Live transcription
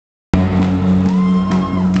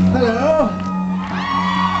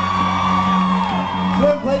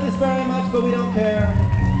but we don't care.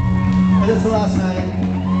 And it's the last night.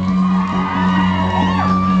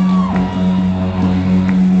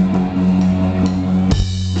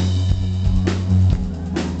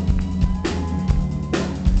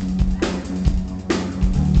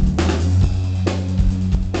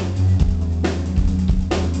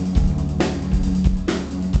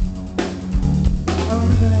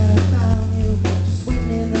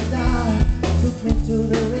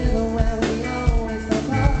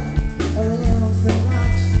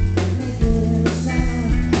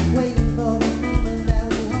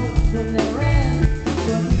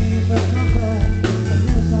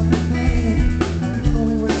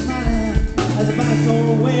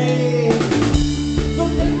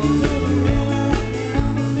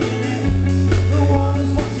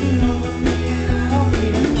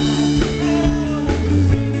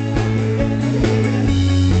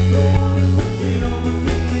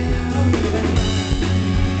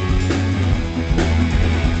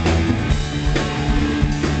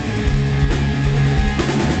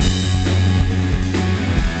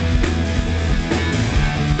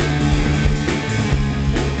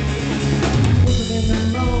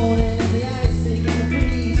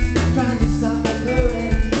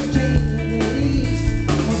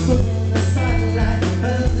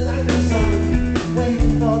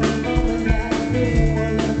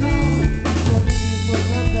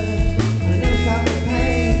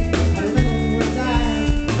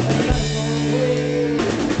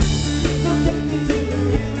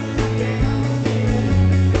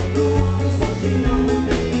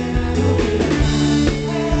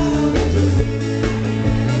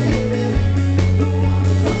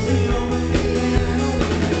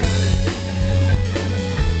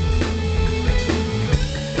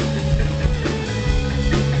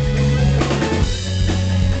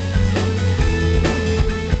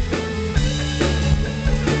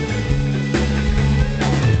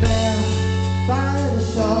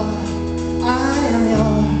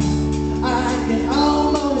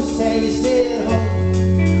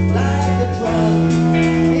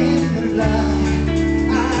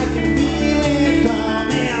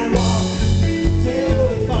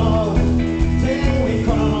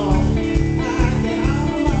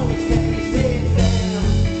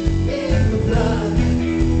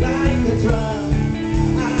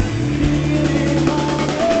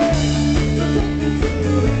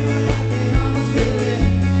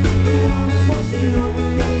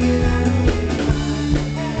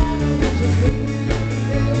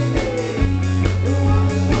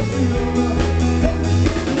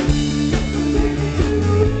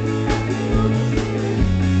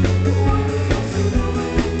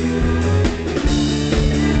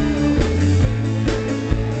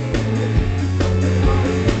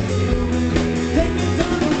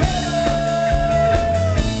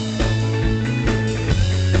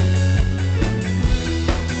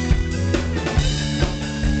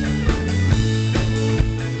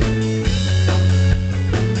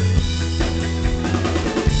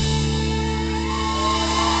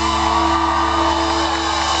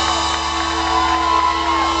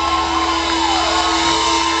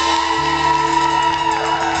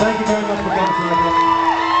 Thank you very much for coming tonight.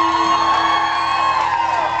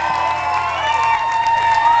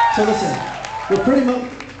 So listen, we're pretty much,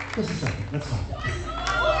 just a second, let's talk.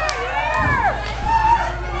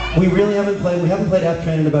 We haven't played F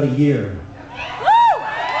Train in about a year.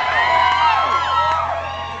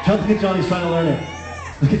 Look at John, he's trying to learn it.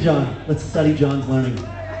 Look at John, let's study John's learning.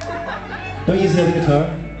 Don't you use the other guitar?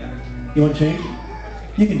 You want to change?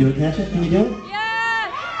 You can do it, can't you? Can you do it?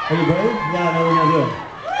 Yeah! Are you brave? Yeah, no, we're gonna do it.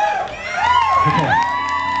 Okay.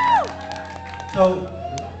 So,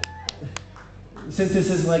 since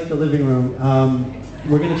this is like the living room,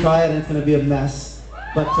 we're going to try it and it's going to be a mess,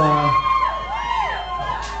 but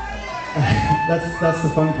that's the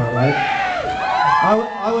fun part, right?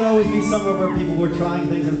 I would always be somewhere where people were trying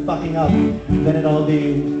things and fucking up than it all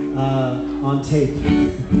being on tape.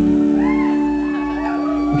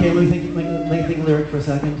 Okay, let me think lyric for a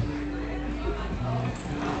second.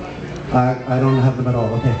 I don't have them at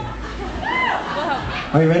all, okay.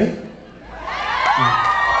 Are you ready?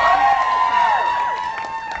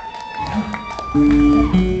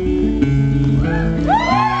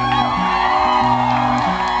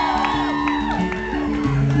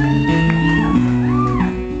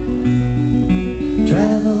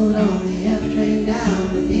 Traveled on the F train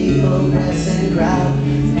down the people pressing crowd.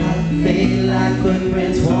 Not faded like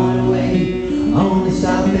footprints worn away. Only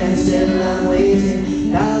stop and still I'm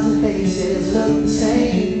waiting. Thousand faces look the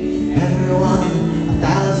same. Everyone,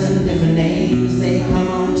 1,000 different names. They come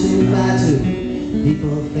on two by two.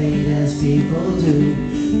 People fade as people do.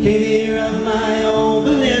 Came here of my own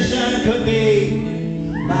volition. Could be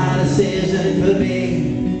my decision, could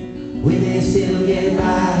be. We may still get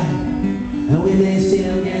by, and we may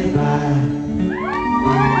still get by.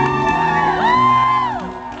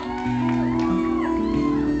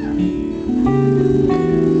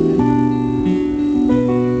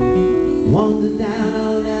 Wander down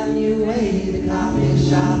on Avenue Way, the coffee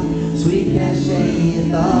shop, sweet cachet,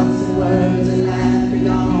 thoughts and words and laughter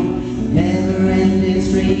gone. Never-ending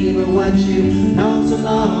stream of what you know so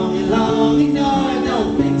long and long ignored.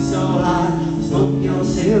 Don't think so hard. Smoke your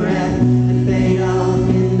cigarette and fade off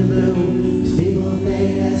in the blue. 'Cause people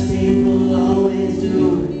fade as people always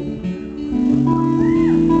do.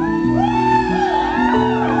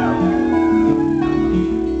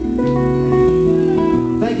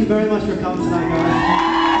 Thank you very much for coming tonight, guys.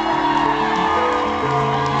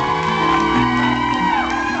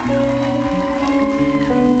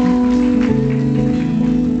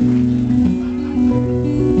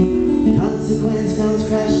 Consequence comes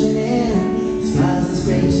crashing in. Scars and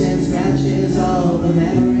scrapes and scratches, all the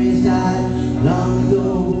memories died long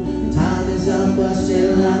ago. Time is up, but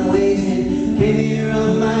still I'm waiting. Came here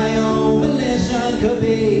on my own volition. Could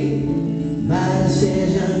be my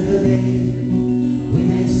decision, could be. We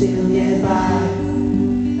may still get by,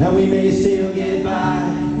 and we may still get by,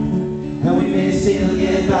 and we may still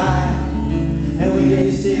get by, and we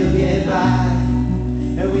may still get by,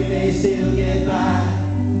 and we may still get by,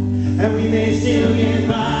 and we may still get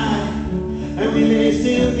by, and we may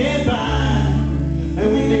still get by,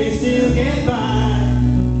 and we may still get by,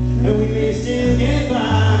 and we may still get by,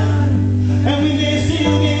 and we may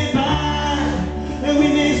still get by, and we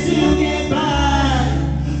may still get by,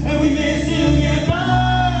 and we may still get by,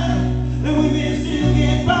 and we may still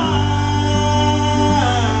get by.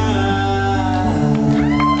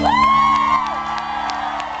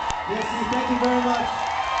 Yes, thank you very much.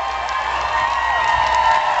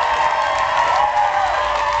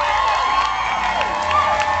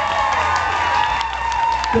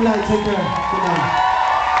 Good night, take care. Good night.